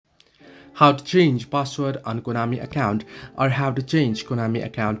how to change password on Konami account or how to change Konami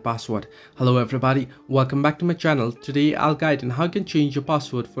account password. Hello everybody, welcome back to my channel. Today I'll guide on how you can change your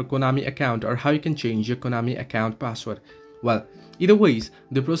password for Konami account or how you can change your Konami account password. Well, either ways,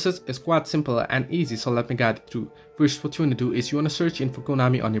 the process is quite simple and easy, so let me guide you through. First, what you want to do is you want to search in for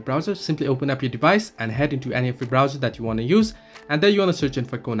Konami on your browser. Simply open up your device and head into any of your browsers that you want to use, and then you want to search in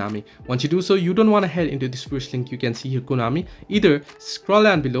for Konami. Once you do so, you don't want to head into this first link you can see here, Konami. Either scroll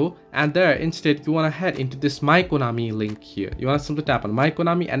down below and there instead you want to head into this My Konami link here. You want to simply tap on My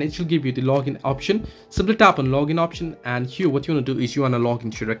Konami and it will give you the login option. Simply tap on login option, and here what you want to do is you want to log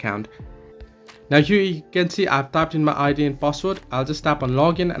into your account. Now here you can see I've typed in my ID and password. I'll just tap on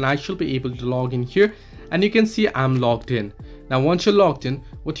login and I should be able to log in here, and you can see I'm logged in. Now once you're logged in,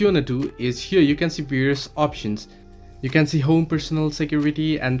 what you want to do is here you can see various options. You can see home, personal,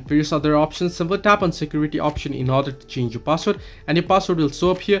 security and various other options. Simply tap on security option in order to change your password, and your password will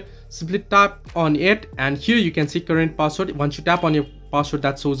show up here. Simply tap on it and here you can see current password. Once you tap on your password,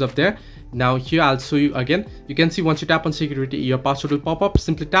 that shows up there. Now here I'll show you again. You can see once you tap on security, your password will pop up.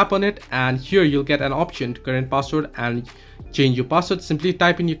 Simply tap on it and here you'll get an option to current password and change your password. Simply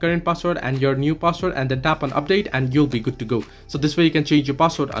type in your current password and your new password and then tap on update and you'll be good to go. So this way you can change your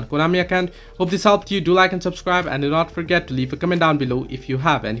password on Konami account. Hope this helped you. Do like and subscribe, and do not forget to leave a comment down below if you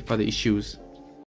have any further issues.